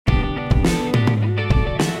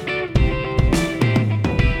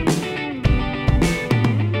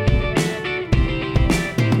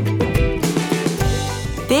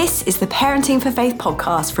This is the Parenting for Faith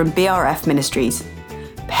podcast from BRF Ministries.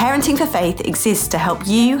 Parenting for Faith exists to help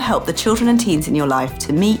you help the children and teens in your life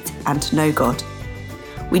to meet and to know God.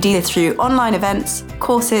 We do this through online events,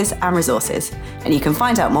 courses and resources, and you can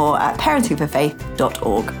find out more at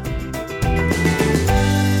parentingforfaith.org.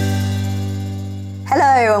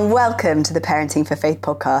 Hello and welcome to the Parenting for Faith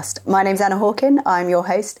podcast. My name's Anna Hawkin, I'm your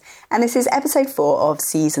host, and this is episode 4 of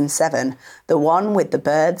season 7, the one with the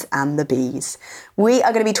birds and the bees. We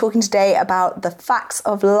are going to be talking today about the facts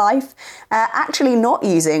of life, actually not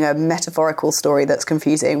using a metaphorical story that's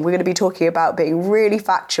confusing. We're going to be talking about being really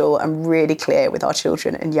factual and really clear with our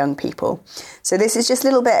children and young people. So this is just a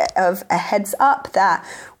little bit of a heads up that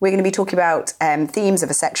we're going to be talking about themes of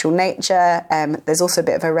a sexual nature. There's also a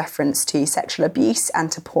bit of a reference to sexual abuse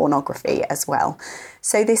and to pornography as well.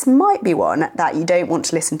 So this might be one that you don't want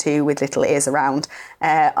to listen to with little ears around.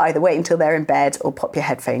 Either wait until they're in bed or pop your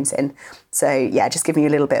headphones in. So yeah, just giving you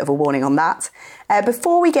a little bit of a warning on that.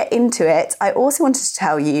 Before we get into it, I also wanted to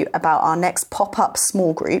tell you about our next pop-up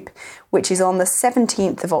small group, which is on the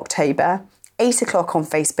 17th of October, 8 o'clock on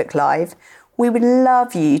Facebook Live. We would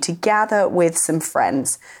love you to gather with some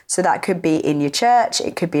friends. So that could be in your church,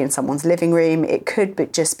 it could be in someone's living room, it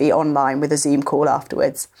could just be online with a Zoom call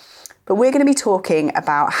afterwards. But we're going to be talking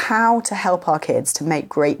about how to help our kids to make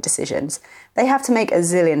great decisions. They have to make a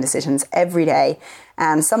zillion decisions every day,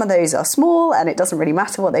 and some of those are small and it doesn't really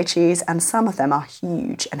matter what they choose, and some of them are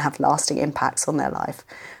huge and have lasting impacts on their life.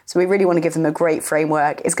 So we really want to give them a great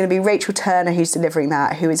framework. It's going to be Rachel Turner who's delivering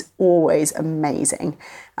that, who is always amazing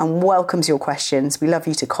and welcomes your questions. We love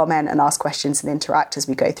you to comment and ask questions and interact as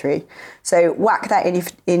we go through. So whack that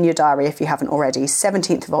in your diary if you haven't already.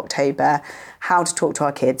 17th of October, how to talk to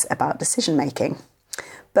our kids about decision making.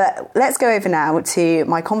 But let's go over now to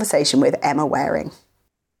my conversation with Emma Waring.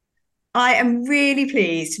 I am really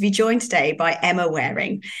pleased to be joined today by Emma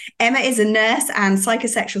Waring. Emma is a nurse and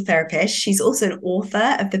psychosexual therapist. She's also an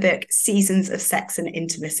author of the book Seasons of Sex and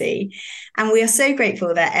Intimacy. And we are so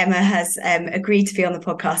grateful that Emma has agreed to be on the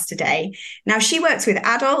podcast today. Now, she works with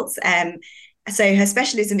adults, so her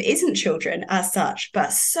specialism isn't children as such,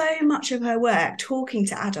 but so much of her work talking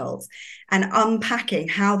to adults and unpacking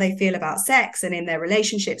how they feel about sex and in their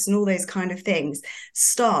relationships and all those kind of things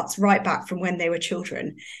starts right back from when they were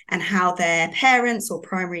children and how their parents or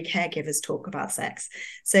primary caregivers talk about sex.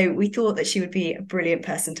 So we thought that she would be a brilliant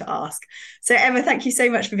person to ask. So Emma, thank you so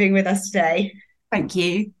much for being with us today. Thank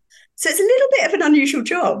you. So it's a little bit of an unusual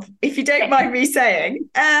job, if you don't mind me saying.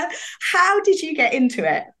 How did you get into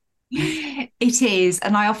it? It is,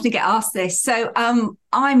 and I often get asked this. So I'm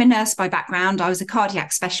a nurse by background. I was a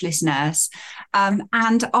cardiac specialist nurse,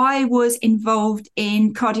 and I was involved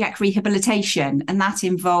in cardiac rehabilitation, and that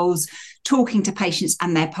involves talking to patients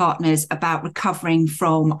and their partners about recovering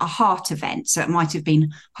from a heart event. So it might have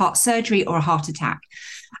been heart surgery or a heart attack.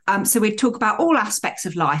 So we'd talk about all aspects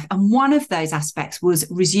of life. And one of those aspects was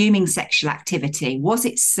resuming sexual activity. Was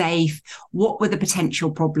it safe? What were the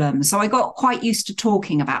potential problems? So I got quite used to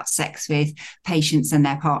talking about sex with patients and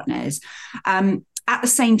their partners. At the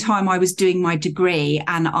same time, I was doing my degree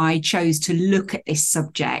and I chose to look at this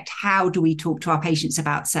subject. How do we talk to our patients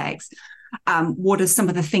about sex? What are some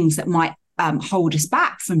of the things that might hold us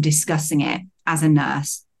back from discussing it as a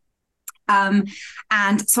nurse? And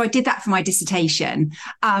so I did that for my dissertation,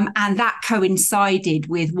 and that coincided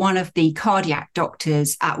with one of the cardiac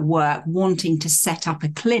doctors at work wanting to set up a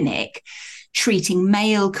clinic treating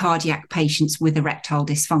male cardiac patients with erectile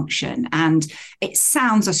dysfunction. And it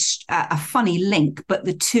sounds a funny link, but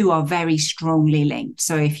the two are very strongly linked.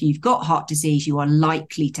 So if you've got heart disease, you are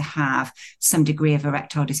likely to have some degree of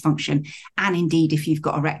erectile dysfunction. And indeed, if you've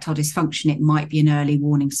got erectile dysfunction, it might be an early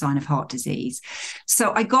warning sign of heart disease.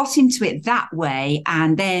 So I got into it that way.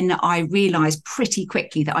 And then I realized pretty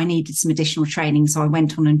quickly that I needed some additional training. So I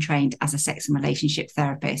went on and trained as a sex and relationship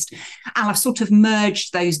therapist. And I've sort of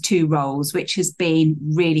merged those two roles, which has been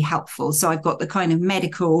really helpful. So I've got the kind of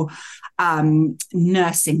medical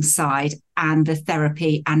nursing side and the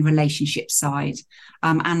therapy and relationship side.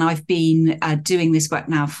 And I've been doing this work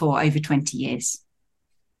now for over 20 years.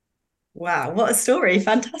 Wow, what a story.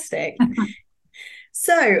 Fantastic.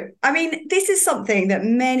 So, I mean, this is something that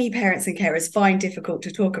many parents and carers find difficult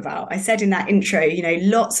to talk about. I said in that intro,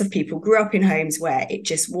 lots of people grew up in homes where it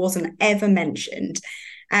just wasn't ever mentioned.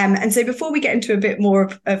 And so before we get into a bit more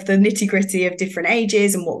of the nitty gritty of different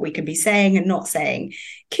ages and what we can be saying and not saying,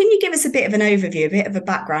 can you give us a bit of an overview, a bit of a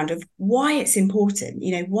background of why it's important?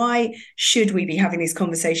 Why should we be having these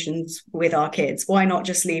conversations with our kids? Why not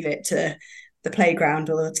just leave it to the playground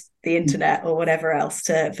or the internet or whatever else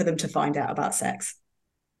for them to find out about sex?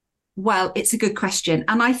 Well, it's a good question.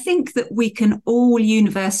 And I think that we can all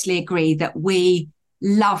universally agree that we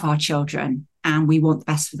love our children and we want the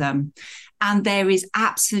best for them. And there is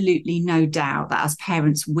absolutely no doubt that as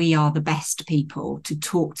parents, we are the best people to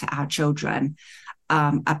talk to our children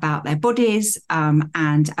about their bodies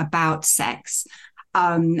and about sex.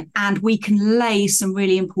 And we can lay some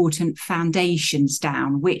really important foundations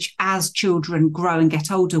down, which as children grow and get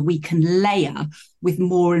older, we can layer with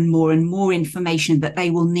more and more and more information that they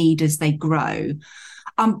will need as they grow.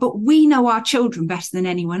 But we know our children better than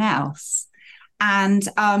anyone else. And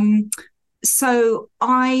so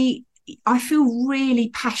I feel really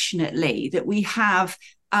passionately that we have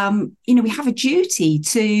we have a duty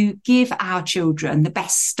to give our children the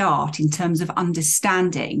best start in terms of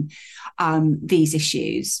understanding these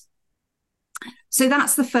issues. So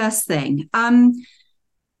that's the first thing.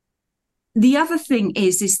 The other thing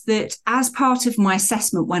is that as part of my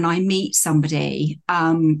assessment, when I meet somebody,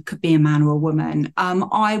 could be a man or a woman,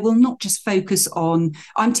 I will not just focus on,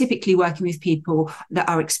 I'm typically working with people that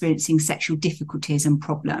are experiencing sexual difficulties and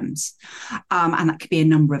problems. And that could be a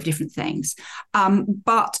number of different things.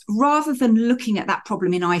 But rather than looking at that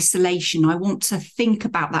problem in isolation, I want to think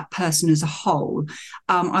about that person as a whole.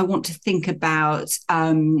 I want to think about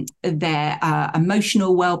their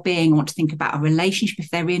emotional well-being. I want to think about a relationship if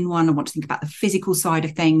they're in one. I want to think about the physical side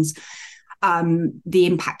of things, the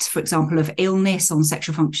impact, for example, of illness on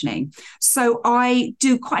sexual functioning. So I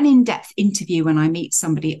do quite an in-depth interview when I meet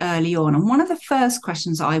somebody early on. And one of the first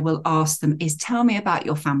questions I will ask them is, tell me about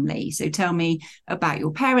your family. So tell me about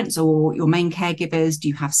your parents or your main caregivers. Do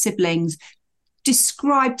you have siblings?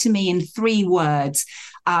 Describe to me in 3 words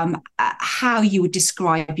how you would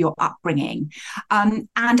describe your upbringing. And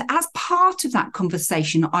as part of that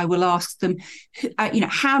conversation, I will ask them,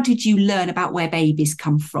 how did you learn about where babies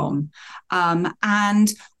come from?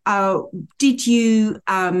 And did you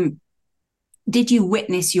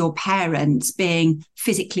witness your parents being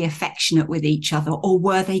physically affectionate with each other, or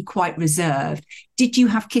were they quite reserved? Did you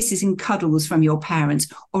have kisses and cuddles from your parents,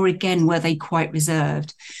 or again, were they quite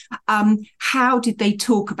reserved? How did they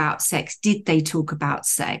talk about sex? Did they talk about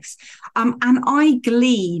sex? And I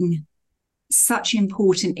glean such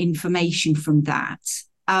important information from that.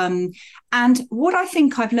 And what I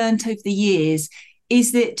think I've learned over the years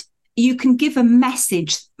is that you can give a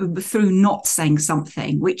message through not saying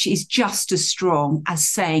something, which is just as strong as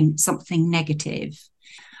saying something negative.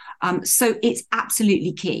 So it's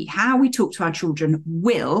absolutely key. How we talk to our children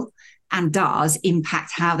will and does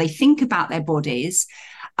impact how they think about their bodies,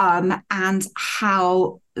 and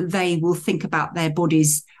how they will think about their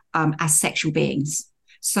bodies as sexual beings.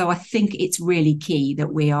 So I think it's really key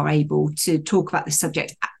that we are able to talk about this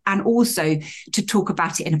subject and also to talk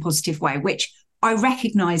about it in a positive way, which I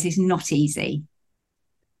recognise is not easy.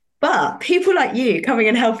 But people like you coming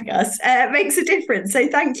and helping us makes a difference. So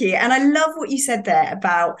thank you. And I love what you said there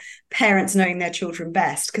about parents knowing their children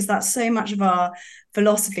best, because that's so much of our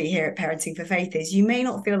philosophy here at Parenting for Faith is you may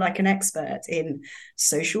not feel like an expert in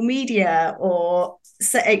social media or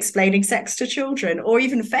explaining sex to children or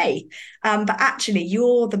even faith, but actually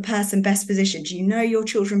you're the person best positioned. You know your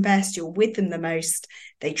children best, you're with them the most,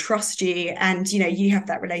 they trust you, and you have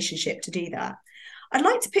that relationship to do that. I'd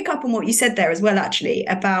like to pick up on what you said there as well, actually,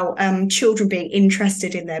 about children being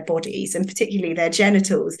interested in their bodies and particularly their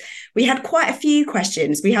genitals. We had quite a few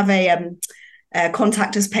questions. We have a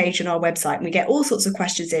contact us page on our website, and we get all sorts of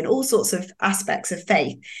questions in, all sorts of aspects of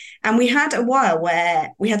faith. And we had a while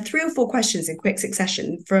where we had 3 or 4 questions in quick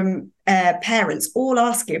succession from parents all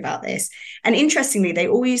asking about this. And interestingly, they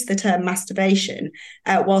all use the term masturbation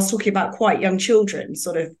whilst talking about quite young children,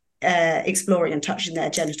 sort of exploring and touching their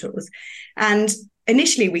genitals. And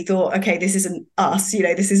initially we thought, okay, this isn't us,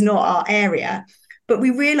 this is not our area. But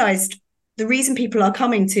we realized the reason people are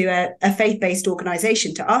coming to a faith-based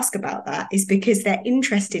organization to ask about that is because they're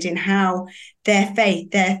interested in how their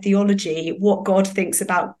faith, their theology, what God thinks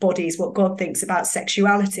about bodies, what God thinks about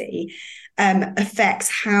sexuality affects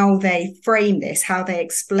how they frame this, how they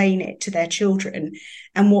explain it to their children,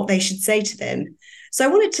 and what they should say to them. So I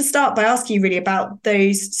wanted to start by asking you really about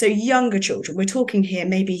those, so younger children, we're talking here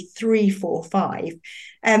maybe 3, 4, 5.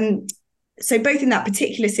 So both in that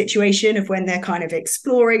particular situation of when they're kind of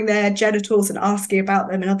exploring their genitals and asking about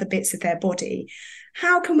them and other bits of their body,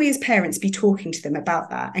 how can we as parents be talking to them about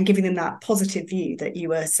that and giving them that positive view that you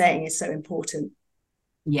were saying is so important?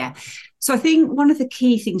 Yeah. So I think one of the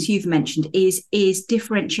key things you've mentioned is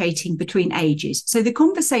differentiating between ages. So the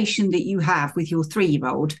conversation that you have with your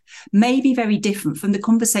 3-year-old may be very different from the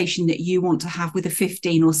conversation that you want to have with a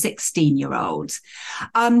 15 or 16-year-old.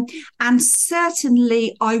 And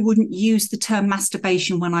certainly I wouldn't use the term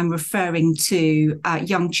masturbation when I'm referring to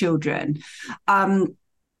young children,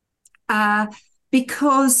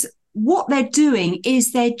 because what they're doing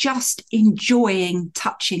is they're just enjoying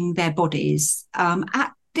touching their bodies.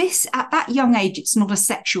 At that young age, it's not a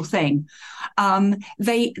sexual thing.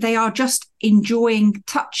 They are just enjoying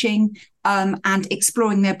touching and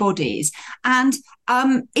exploring their bodies, and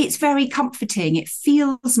it's very comforting. It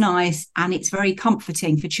feels nice, and it's very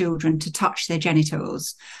comforting for children to touch their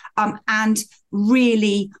genitals. And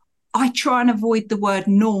really, I try and avoid the word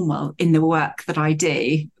normal in the work that I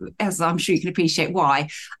do, as I'm sure you can appreciate why,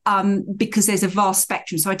 because there's a vast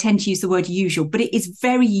spectrum. So I tend to use the word usual, but it is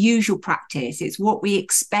very usual practice. It's what we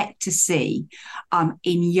expect to see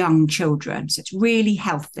in young children. So it's really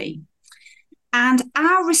healthy. And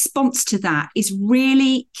our response to that is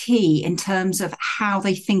really key in terms of how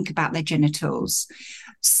they think about their genitals.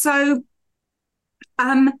 So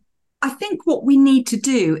I think what we need to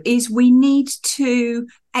do is we need to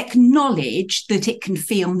acknowledge that it can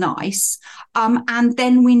feel nice. And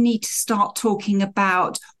then we need to start talking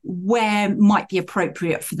about where might be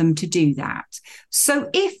appropriate for them to do that. So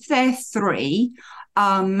if they're 3,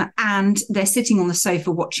 and they're sitting on the sofa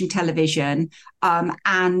watching television,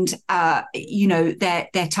 and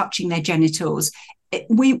they're touching their genitals,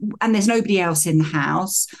 and there's nobody else in the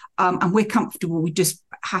house, and we're comfortable, we're just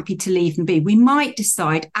happy to leave them be. We might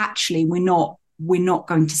decide actually we're not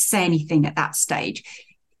going to say anything at that stage.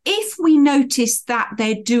 If we notice that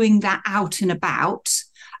they're doing that out and about,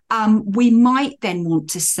 we might then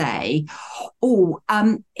want to say,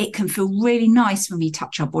 it can feel really nice when we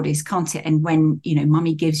touch our bodies, can't it? And when,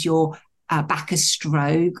 mummy gives your back a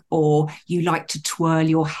stroke, or you like to twirl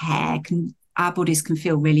your hair, our bodies can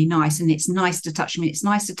feel really nice, and it's nice to touch them. It's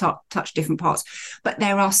nice to touch different parts. But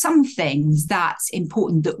there are some things that's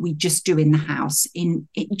important that we just do in the house,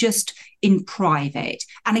 just in private.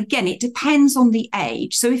 And again, it depends on the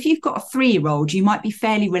age. So if you've got a 3-year-old, you might be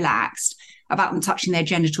fairly relaxed about them touching their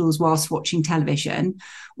genitals whilst watching television.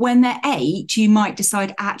 When they're 8, you might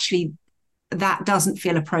decide, actually, that doesn't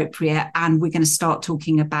feel appropriate, and we're going to start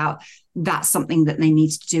talking about that's something that they need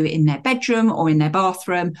to do in their bedroom or in their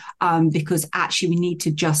bathroom, because actually we need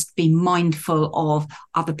to just be mindful of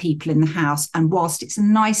other people in the house. And whilst it's a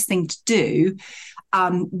nice thing to do,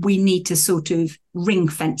 we need to sort of ring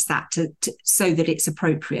fence that so that it's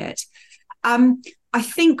appropriate. I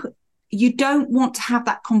think you don't want to have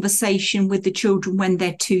that conversation with the children when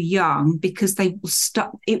they're too young, because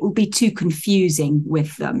it will be too confusing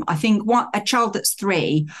with them. I think a child that's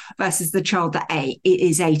 3 versus the child that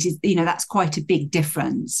is 8 is, that's quite a big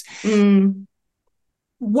difference.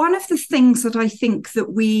 One of the things that I think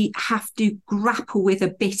that we have to grapple with a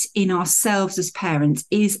bit in ourselves as parents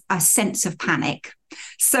is a sense of panic.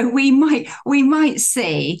 So we might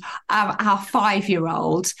see our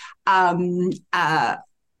 5-year-old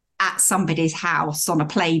at somebody's house on a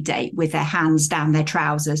play date with their hands down their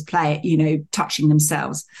trousers, touching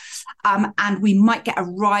themselves. And we might get a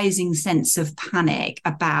rising sense of panic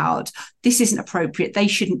about, this isn't appropriate, they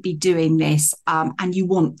shouldn't be doing this, and you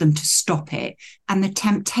want them to stop it. And the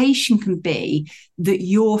temptation can be that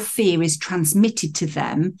your fear is transmitted to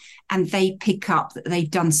them, and they pick up that they've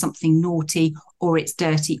done something naughty, or it's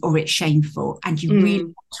dirty, or it's shameful, and you really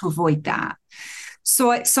want to avoid that.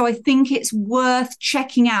 So I think it's worth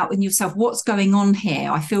checking out in yourself, what's going on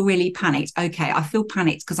here? I feel really panicked. Okay, I feel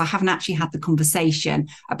panicked because I haven't actually had the conversation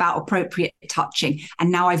about appropriate touching.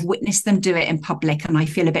 And now I've witnessed them do it in public and I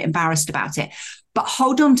feel a bit embarrassed about it. But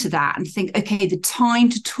hold on to that and think, okay, the time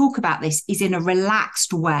to talk about this is in a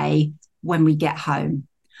relaxed way when we get home.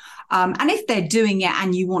 And if they're doing it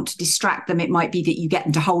and you want to distract them, it might be that you get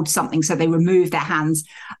them to hold something so they remove their hands,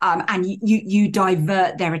 and you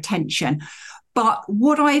divert their attention. But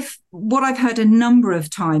what I've heard a number of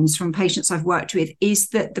times from patients I've worked with is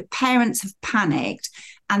that the parents have panicked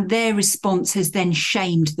and their response has then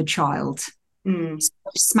shamed the child. So they've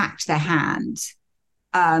smacked their hand,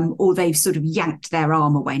 or they've sort of yanked their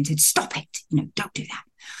arm away and said, stop it, don't do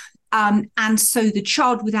that. And so the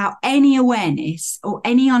child, without any awareness or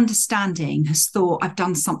any understanding, has thought, I've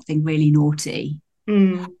done something really naughty.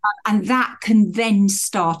 And that can then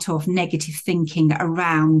start off negative thinking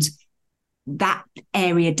around that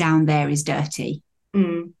area down there is dirty.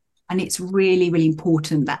 And it's really, really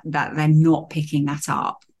important that they're not picking that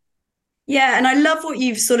up. Yeah, and I love what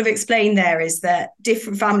you've sort of explained there is that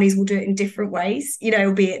different families will do it in different ways,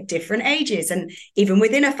 be at different ages. And even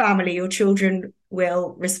within a family, your children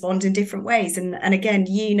will respond in different ways. And again,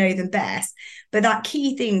 you know them best. But that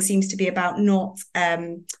key thing seems to be about not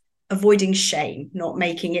avoiding shame, not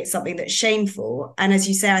making it something that's shameful. And as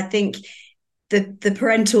you say, I think the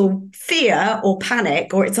parental fear or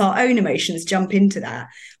panic, or it's our own emotions, jump into that.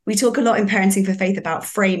 We talk a lot in Parenting for Faith about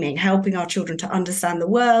framing, helping our children to understand the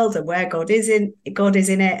world and where God is in it,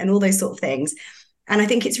 and all those sort of things. And I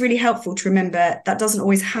think it's really helpful to remember that doesn't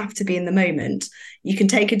always have to be in the moment. You can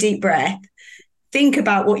take a deep breath, think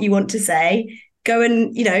about what you want to say, go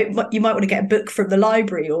and, you might want to get a book from the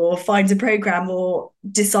library or find a program or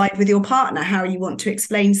decide with your partner how you want to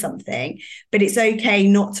explain something. But it's okay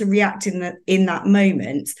not to react in that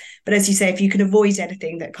moment. But as you say, if you can avoid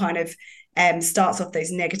anything that kind of starts off those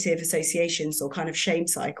negative associations or kind of shame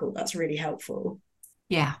cycle, that's really helpful.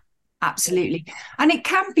 Yeah, absolutely. And it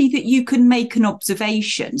can be that you can make an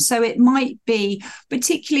observation. So it might be,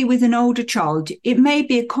 particularly with an older child, it may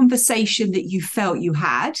be a conversation that you felt you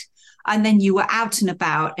had, and then you were out and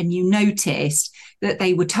about and you noticed that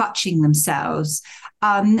they were touching themselves.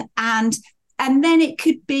 And then it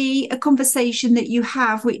could be a conversation that you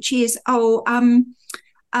have, which is,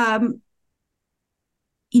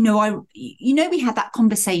 we had that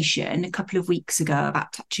conversation a couple of weeks ago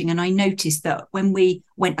about touching, and I noticed that when we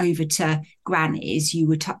went over to Granny's, you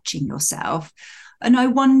were touching yourself, and I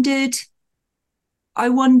wondered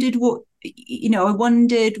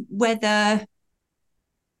whether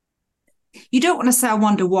you don't want to say, I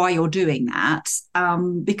wonder why you're doing that,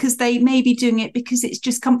 because they may be doing it because it's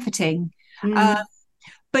just comforting.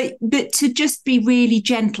 But to just be really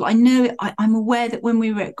gentle. I know I'm aware that when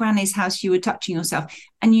we were at Granny's house, you were touching yourself,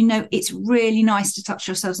 and it's really nice to touch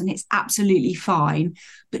yourselves, and it's absolutely fine.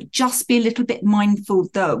 But just be a little bit mindful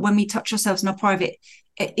that when we touch ourselves in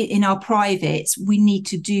our privates, we need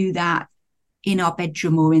to do that in our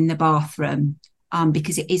bedroom or in the bathroom,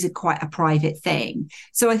 because it is quite a private thing.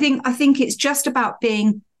 So I think it's just about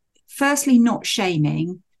being, firstly, not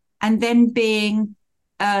shaming, and then being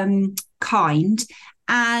kind.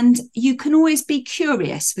 And you can always be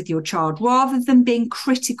curious with your child rather than being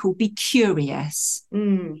critical. Be curious.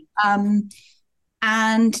 And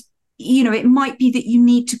it might be that you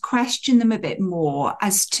need to question them a bit more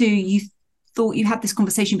as to, you thought you had this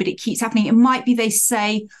conversation, but it keeps happening. It might be they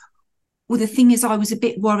say, well, the thing is, I was a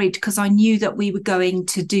bit worried because I knew that we were going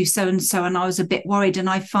to do so and so, and I was a bit worried. And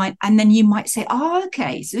then you might say, oh,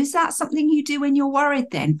 okay, so is that something you do when you're worried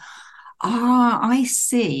then? I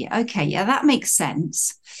see. Okay, yeah, that makes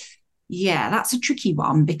sense. Yeah, that's a tricky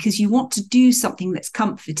one, because you want to do something that's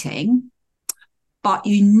comforting, but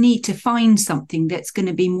you need to find something that's going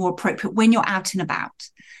to be more appropriate when you're out and about.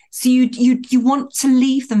 So you want to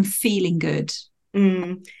leave them feeling good.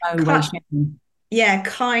 Yeah,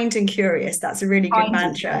 kind and curious. That's a really good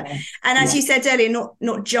mantra. And as you said earlier,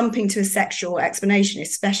 not jumping to a sexual explanation,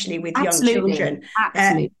 especially with young children.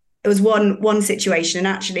 Absolutely. There was one situation, and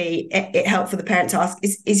actually it helped for the parent to ask,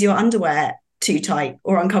 is your underwear too tight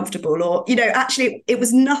or uncomfortable? Or, actually it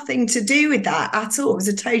was nothing to do with that at all. It was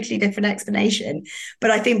a totally different explanation.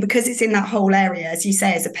 But I think because it's in that whole area, as you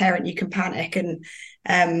say, as a parent, you can panic and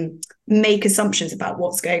make assumptions about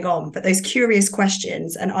what's going on. But those curious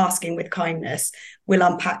questions and asking with kindness will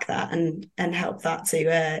unpack that and help that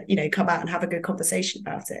to, come out and have a good conversation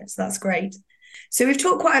about it. So that's great. So we've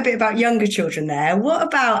talked quite a bit about younger children there. What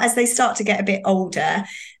about as they start to get a bit older?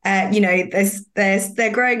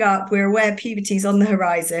 They're growing up. We're aware puberty's on the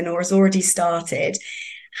horizon or has already started.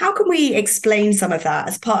 How can we explain some of that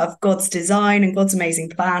as part of God's design and God's amazing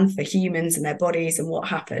plan for humans and their bodies and what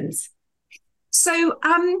happens? So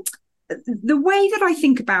the way that I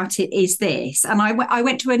think about it is this, and I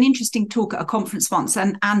went to an interesting talk at a conference once,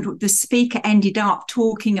 and the speaker ended up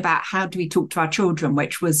talking about how do we talk to our children,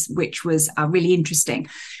 which was really interesting.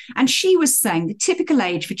 And she was saying the typical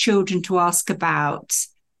age for children to ask about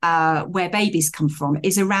where babies come from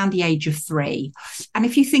is around the age of 3. And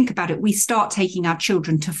if you think about it, we start taking our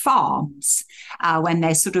children to farms when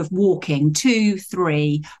they're sort of walking 2,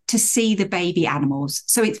 3 to see the baby animals.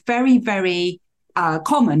 So it's very, very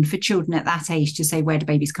common for children at that age to say, where do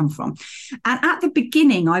babies come from? And at the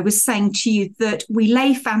beginning, I was saying to you that we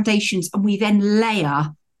lay foundations and we then layer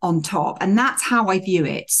on top. And that's how I view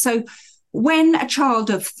it. So when a child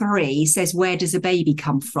of 3 says, where does a baby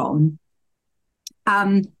come from?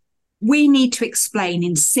 We need to explain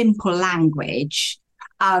in simple language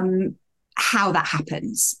how that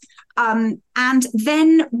happens. And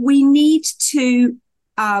then we need to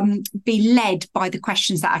be led by the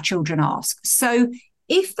questions that our children ask. So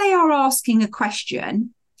if they are asking a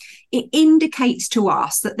question, it indicates to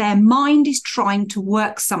us that their mind is trying to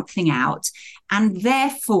work something out, and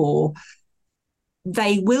therefore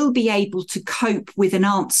they will be able to cope with an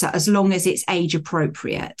answer as long as it's age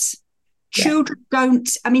appropriate. Yeah. Children don't,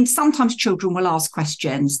 I mean, sometimes children will ask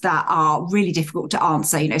questions that are really difficult to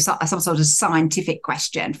answer, you know, some sort of scientific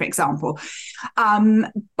question, for example.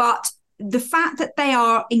 But the fact that they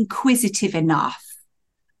are inquisitive enough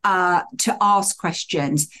to ask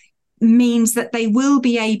questions means that they will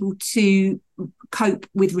be able to cope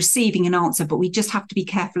with receiving an answer, but we just have to be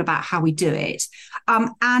careful about how we do it.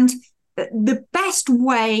 And the best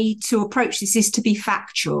way to approach this is to be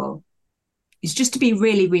factual. It's just to be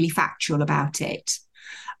really, really factual about it.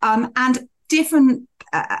 And different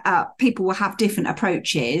people will have different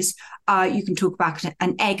approaches. You can talk about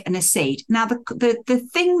an egg and a seed. Now, the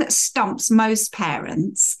thing that stumps most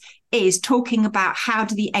parents is talking about how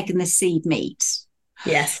do the egg and the seed meet.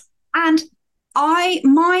 Yes. And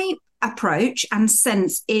my approach and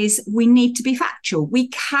sense is we need to be factual. We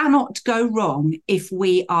cannot go wrong if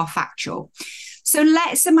we are factual. So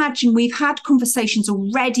let's imagine we've had conversations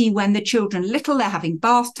already when the children are little, they're having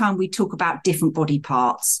bath time. We talk about different body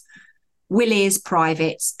parts, willies,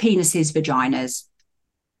 privates, penises, vaginas.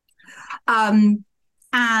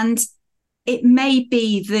 And it may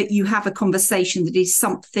be that you have a conversation that is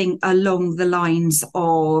something along the lines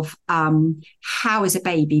of how is a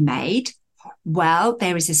baby made? Well,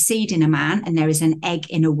 there is a seed in a man and there is an egg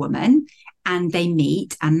in a woman, and they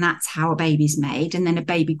meet, and that's how a baby's made. And then a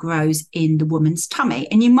baby grows in the woman's tummy.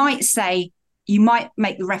 And you might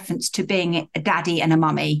make the reference to being a daddy and a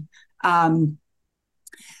mummy. And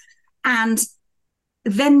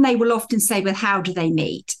then they will often say, well, how do they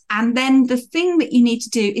meet? And then the thing that you need to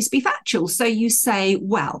do is be factual. So you say,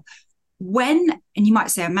 well, and you might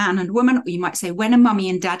say a man and a woman, or you might say when a mummy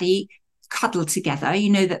and daddy cuddle together, you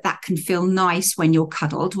know that can feel nice when you're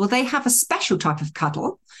cuddled. Well, they have a special type of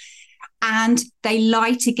cuddle, and they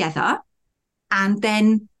lie together, and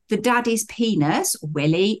then the daddy's penis,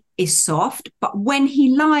 willy, is soft, but when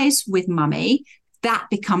he lies with mummy, that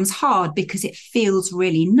becomes hard because it feels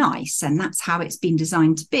really nice, and that's how it's been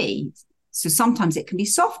designed to be. So sometimes it can be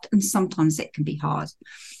soft and sometimes it can be hard.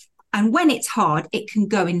 And when it's hard, it can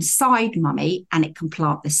go inside mummy and it can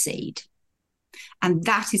plant the seed. And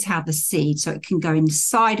that is how the seed, so it can go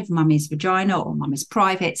inside of mummy's vagina or mummy's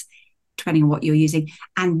private, depending on what you're using,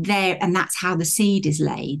 and that's how the seed is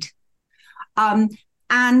laid.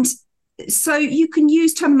 And so you can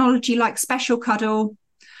use terminology like special cuddle.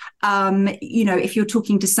 If you're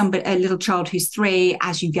talking to a little child who's 3,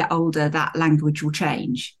 as you get older, that language will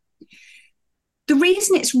change. The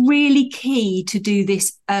reason it's really key to do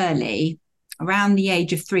this early, around the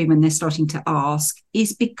age of 3 when they're starting to ask,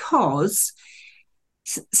 is because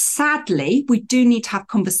sadly, we do need to have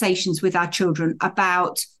conversations with our children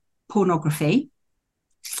about pornography.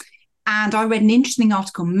 And I read an interesting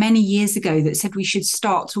article many years ago that said we should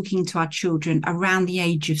start talking to our children around the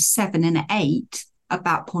age of 7 and 8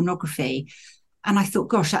 about pornography. And I thought,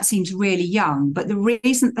 gosh, that seems really young. But the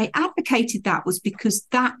reason they advocated that was because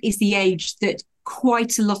that is the age that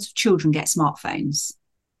quite a lot of children get smartphones.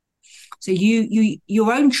 So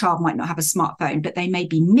your own child might not have a smartphone, but they may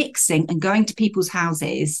be mixing and going to people's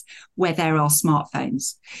houses where there are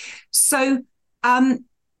smartphones. So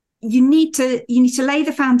you need to lay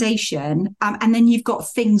the foundation, and then you've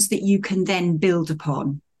got things that you can then build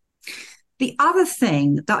upon. The other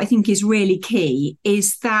thing that I think is really key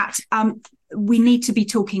is that we need to be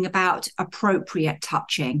talking about appropriate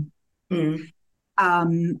touching.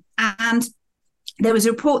 And there was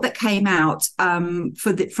a report that came out from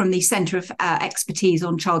the Centre of Expertise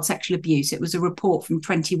on Child Sexual Abuse. It was a report from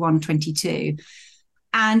 21-22.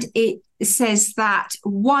 And it says that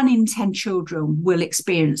 1 in 10 children will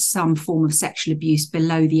experience some form of sexual abuse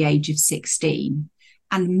below the age of 16.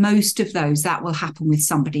 And most of those, that will happen with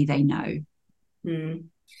somebody they know,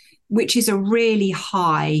 which is a really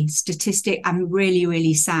high statistic and really,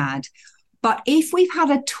 really sad. But if we've had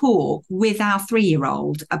a talk with our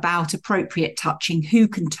 3-year-old about appropriate touching, who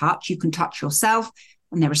can touch, you can touch yourself,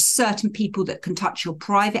 and there are certain people that can touch your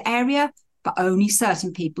private area, but only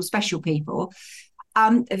certain people, special people.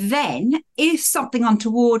 Then if something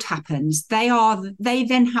untoward happens, they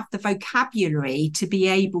then have the vocabulary to be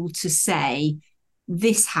able to say,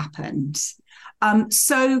 this happened.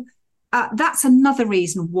 So that's another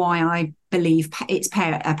reason why I believe it's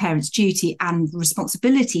a parent's duty and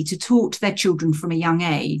responsibility to talk to their children from a young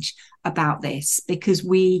age about this, because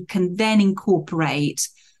we can then incorporate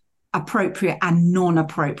appropriate and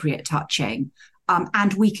non-appropriate touching.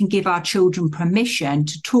 And we can give our children permission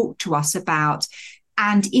to talk to us about,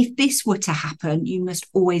 and if this were to happen, you must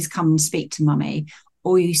always come and speak to mummy.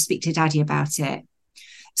 or you speak to daddy about it.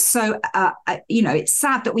 So, it's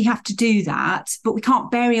sad that we have to do that, but we can't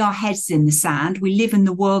bury our heads in the sand. We live in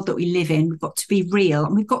the world that we live in. We've got to be real,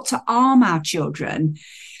 and we've got to arm our children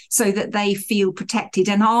so that they feel protected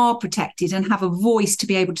and are protected and have a voice to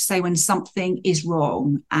be able to say when something is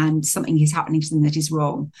wrong and something is happening to them that is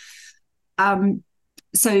wrong. Lots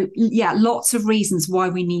of reasons why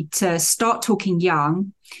we need to start talking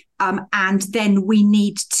young, and then we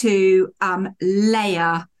need to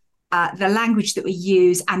layer the language that we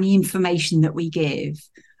use and the information that we give.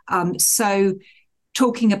 So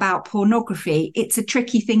talking about pornography, it's a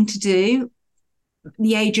tricky thing to do.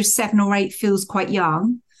 The age of 7 or 8 feels quite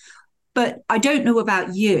young. But I don't know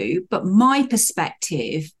about you, but my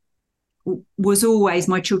perspective was always,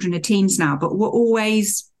 my children are teens now, but were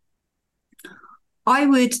always, I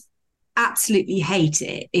would absolutely hate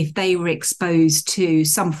it if they were exposed to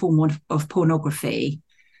some form of pornography.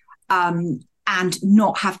 And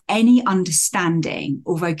not have any understanding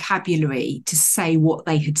or vocabulary to say what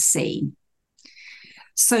they had seen.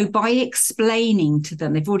 So by explaining to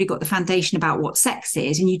them, they've already got the foundation about what sex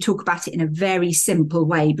is, and you talk about it in a very simple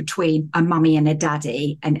way between a mummy and a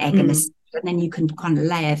daddy, an egg and a seed, and then you can kind of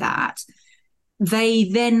layer that. They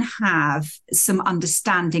then have some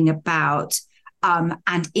understanding about,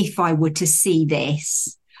 and if I were to see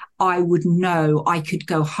this, I would know. I could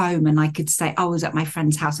go home and I could say, I was at my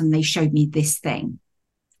friend's house and they showed me this thing.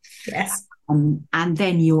 Yes. And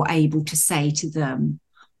then you're able to say to them,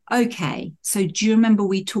 okay, so do you remember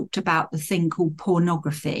we talked about the thing called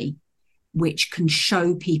pornography, which can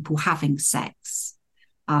show people having sex?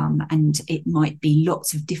 And it might be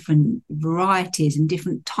lots of different varieties and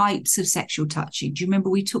different types of sexual touching. Do you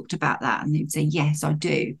remember we talked about that? And they'd say, yes, I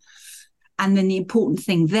do. And then the important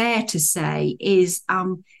thing there to say is,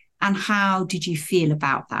 and how did you feel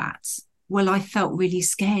about that? Well, I felt really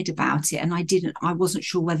scared about it and I wasn't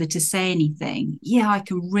sure whether to say anything. Yeah, I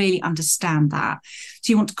can really understand that.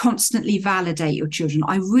 So you want to constantly validate your children.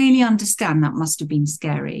 I really understand that must have been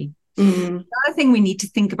scary. Mm-hmm. The other thing we need to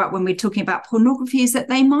think about when we're talking about pornography is that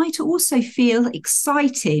they might also feel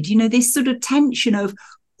excited, this sort of tension of,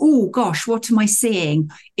 oh gosh, what am I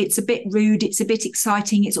seeing? It's a bit rude, it's a bit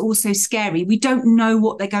exciting, it's also scary. We don't know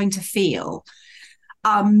what they're going to feel.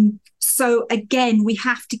 So again, we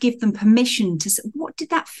have to give them permission to say, what did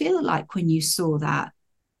that feel like when you saw that?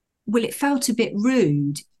 Well, it felt a bit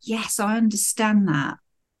rude. Yes, I understand that.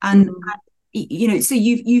 And, so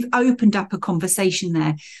you've opened up a conversation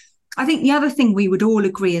there. I think the other thing we would all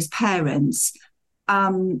agree as parents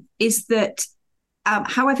is that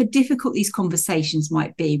however difficult these conversations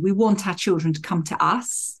might be, we want our children to come to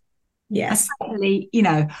us. Yes. Especially,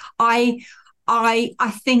 I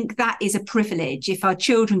think that is a privilege if our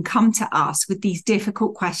children come to us with these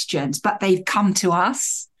difficult questions, but they've come to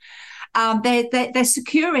us. They're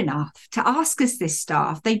secure enough to ask us this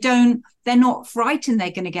stuff. They're not frightened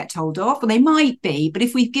they're going to get told off. Well, they might be, but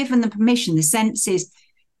if we've given them permission, the sense is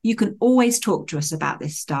you can always talk to us about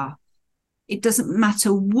this stuff. It doesn't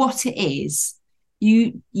matter what it is.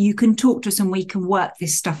 You can talk to us and we can work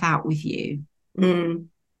this stuff out with you.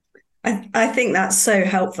 I think that's so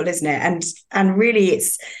helpful, isn't it? And really,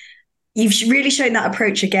 you've really shown that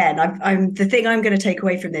approach again. The thing I'm going to take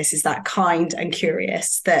away from this is that kind and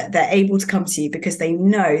curious, that they're able to come to you because they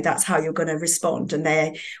know that's how you're going to respond, and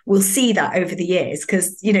they will see that over the years.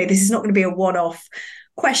 Because this is not going to be a one-off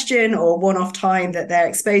question or one-off time that they're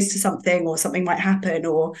exposed to something, or something might happen,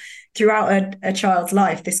 or throughout a child's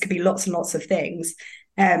life, this could be lots and lots of things.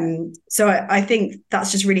 So I think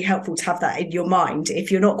that's just really helpful to have that in your mind.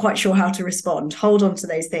 If you're not quite sure how to respond, hold on to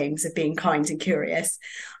those things of being kind and curious.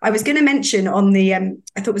 I was going to mention on the, I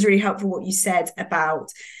thought it was really helpful what you said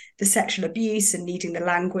about the sexual abuse and needing the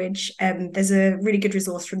language. There's a really good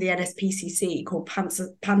resource from the NSPCC called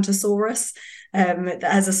Pantosaurus that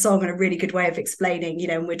has a song and a really good way of explaining,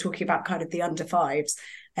 and we're talking about kind of the under fives,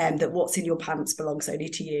 that what's in your pants belongs only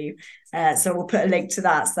to you. So we'll put a link to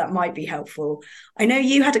that, so that might be helpful. I know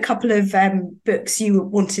you had a couple of books you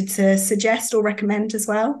wanted to suggest or recommend as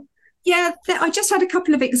well. Yeah, I just had a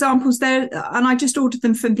couple of examples there, and I just ordered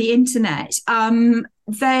them from the internet.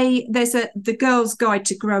 There's The Girl's Guide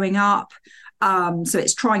to Growing Up. So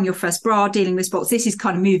it's Trying Your First Bra, Dealing with Spots. This is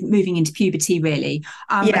kind of moving into puberty, really.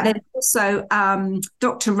 But there's also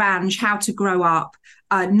Dr. Ranj, How to Grow Up,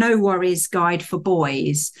 No Worries Guide for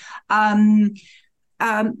Boys.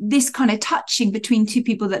 This kind of touching between two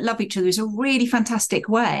people that love each other is a really fantastic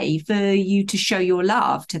way for you to show your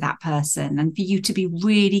love to that person, and for you to be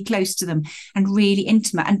really close to them and really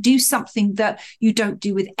intimate and do something that you don't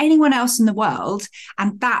do with anyone else in the world.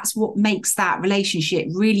 And that's what makes that relationship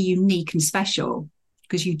really unique and special.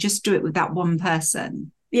 because you just do it with that one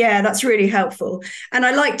person. Yeah, that's really helpful. And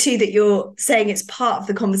I like too that you're saying it's part of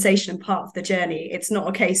the conversation and part of the journey. It's not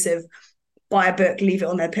a case of buy a book, leave it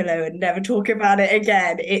on their pillow and never talk about it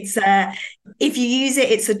again. It's if you use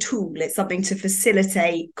it, it's a tool. It's something to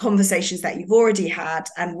facilitate conversations that you've already had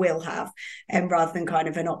and will have, and rather than kind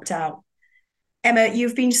of an opt-out. Emma,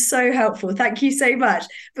 you've been so helpful. Thank you so much.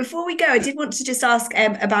 Before we go, I did want to just ask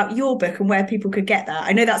about your book and where people could get that.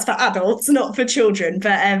 I know that's for adults, not for children,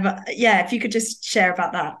 but yeah, if you could just share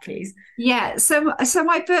about that, please. Yeah, so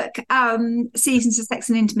my book, Seasons of Sex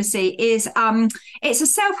and Intimacy, is it's a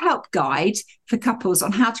self-help guide for couples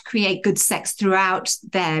on how to create good sex throughout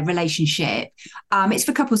their relationship. It's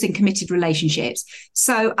for couples in committed relationships.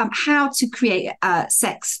 So how to create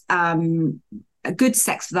sex, a good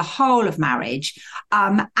sex for the whole of marriage,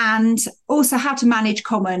 and also how to manage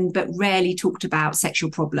common but rarely talked about sexual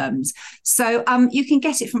problems. So you can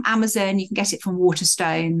get it from Amazon, you can get it from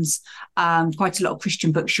Waterstones, quite a lot of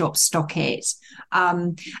Christian bookshops stock it.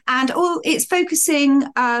 And it's focusing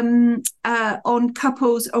on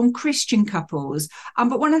couples, on Christian couples.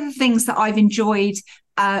 But one of the things that I've enjoyed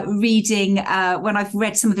reading when I've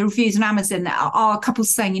read some of the reviews on Amazon are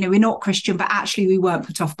couples saying, we're not Christian, but actually we weren't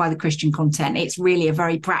put off by the Christian content. It's really a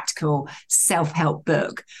very practical self-help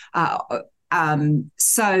book.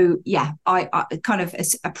 So yeah, I kind of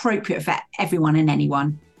it's appropriate for everyone and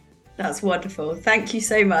anyone. That's wonderful. Thank you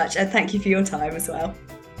so much. And thank you for your time as well.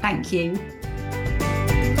 Thank you.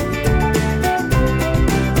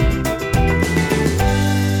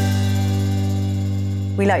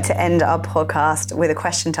 We like to end our podcast with a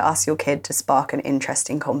question to ask your kid to spark an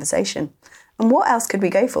interesting conversation. And what else could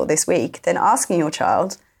we go for this week than asking your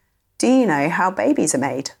child, do you know how babies are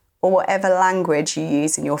made? Or whatever language you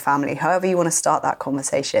use in your family, however you want to start that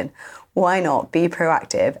conversation. Why not be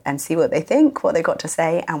proactive and see what they think, what they've got to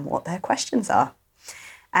say, and what their questions are?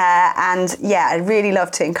 And yeah, I'd really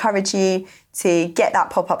love to encourage you to get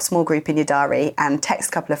that pop-up small group in your diary and text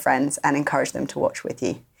a couple of friends and encourage them to watch with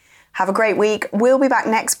you. Have a great week. We'll be back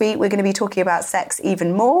next week. We're going to be talking about sex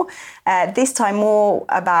even more. This time more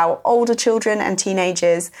about older children and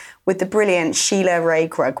teenagers with the brilliant Sheila Ray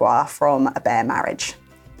Gregoire from A Bare Marriage.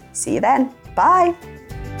 See you then. Bye.